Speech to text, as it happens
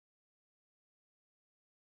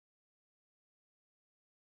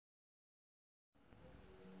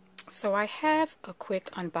So I have a quick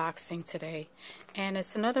unboxing today, and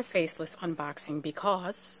it's another faceless unboxing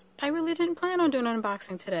because I really didn't plan on doing an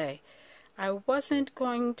unboxing today. I wasn't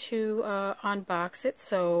going to unbox it,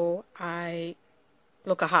 so I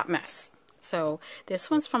look a hot mess. So this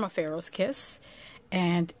one's from a Pharaoh's Kiss,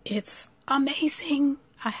 and it's amazing.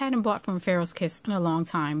 I hadn't bought from Pharaoh's Kiss in a long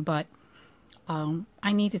time, but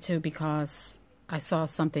I needed to because I saw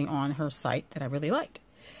something on her site that I really liked.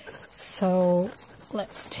 So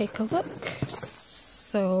let's take a look.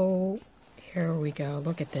 So here we go.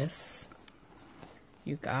 Look at this.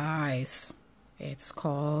 You guys, it's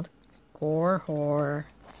called Gore Whore,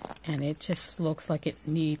 and it just looks like it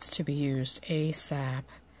needs to be used ASAP.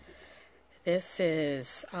 This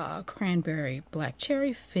is cranberry, black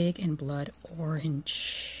cherry, fig, and blood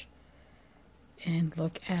orange. And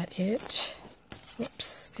look at it.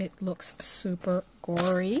 Whoops, it looks super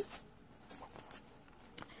gory.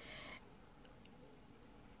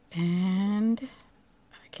 And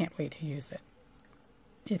I can't wait to use it.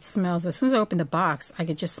 It smells, as soon as I open the box, I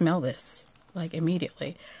could just smell this, like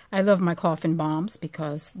immediately. I love my coffin bombs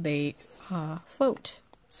because they float.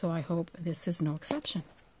 So I hope this is no exception.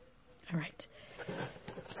 All right.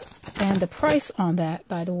 And the price on that,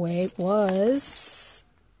 by the way, was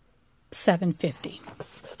 $7.50.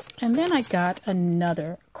 And then I got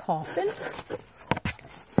another coffin.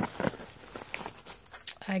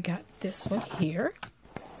 I got this one here,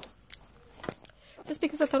 just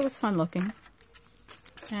because I thought it was fun looking,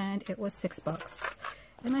 and it was $6.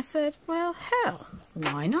 And I said, well, hell,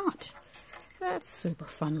 why not? That's super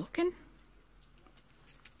fun looking.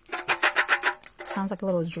 Sounds like a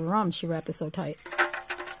little drum. She wrapped it so tight.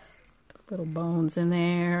 Little bones in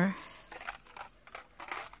there.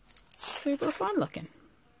 Super fun looking.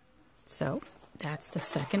 So that's the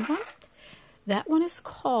second one. That one is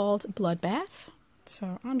called Bloodbath.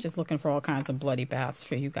 So I'm just looking for all kinds of bloody baths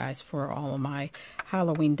for you guys for all of my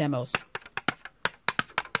Halloween demos.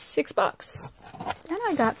 $6. And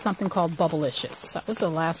I got something called Bubblicious. That was the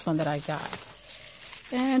last one that I got.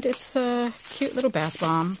 And it's a cute little bath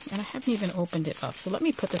bomb, and I haven't even opened it up. So let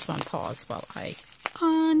me put this on pause while I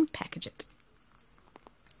unpackage it.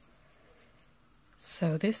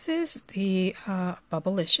 So this is the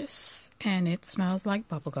Bubblicious, and it smells like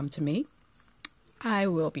bubblegum to me. I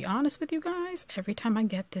will be honest with you guys, every time I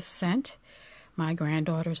get this scent, my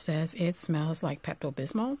granddaughter says it smells like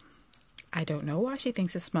Pepto-Bismol. I don't know why she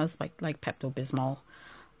thinks it smells like Pepto-Bismol,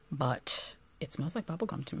 but it smells like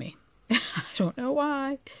bubblegum to me. I don't know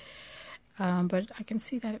why, but I can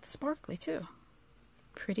see that it's sparkly too.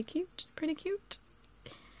 Pretty cute, pretty cute.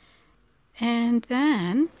 And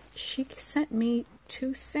then she sent me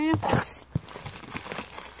 2 samples.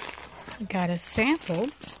 I got a sample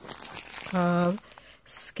of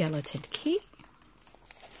Skeleton Key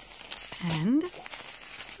and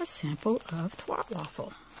a sample of Twat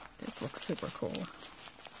Waffle. This looks super cool.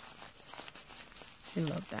 I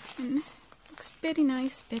love that one. Looks very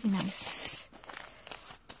nice, very nice.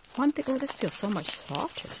 One thing, oh, this feels so much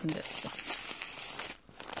softer than this one.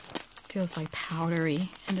 Feels like powdery,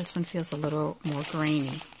 and this one feels a little more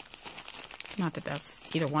grainy. Not that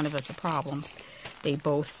that's either one of us a problem. They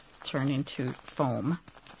both turn into foam,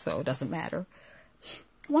 so it doesn't matter.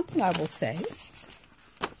 One thing I will say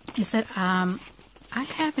is that I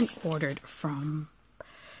haven't ordered from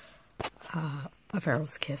a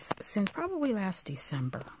Pharaoh's Kiss since probably last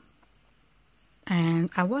December. And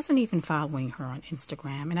I wasn't even following her on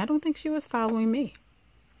Instagram, and I don't think she was following me.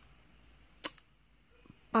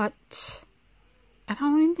 But I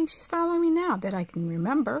don't even think she's following me now that I can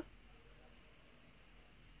remember.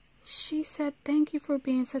 She said, thank you for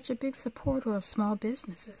being such a big supporter of small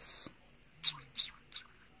businesses.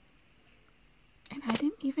 And I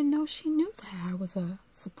didn't even know she knew that I was a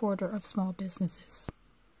supporter of small businesses.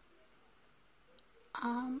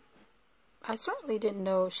 I certainly didn't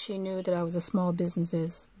know she knew that I was a small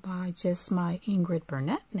businesses by just my Ingrid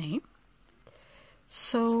Burnett name.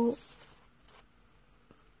 So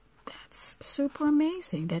that's super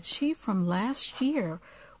amazing that she from last year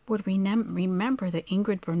would remember the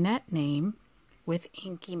Ingrid Burnett name with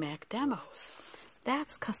Inky Mac Demos.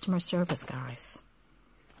 That's customer service, guys.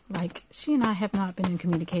 Like, she and I have not been in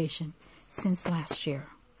communication since last year.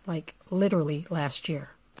 Like, literally last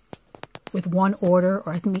year. With one order,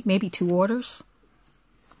 or I think maybe 2 orders.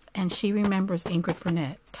 And she remembers Ingrid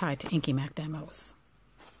Burnett tied to Inky Mac Demos.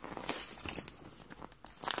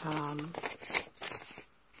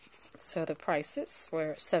 So the prices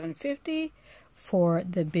were $7.50 for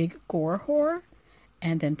the big Gore Whore,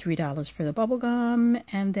 and then $3 for the bubblegum,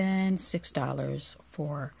 and then $6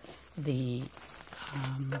 for the,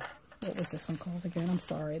 what was this one called again? I'm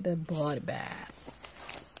sorry, the Bloodbath.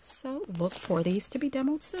 So look for these to be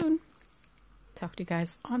demoed soon. Talk to you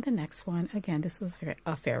guys on the next one. Again, this was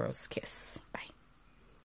a Pharaoh's Kiss. Bye.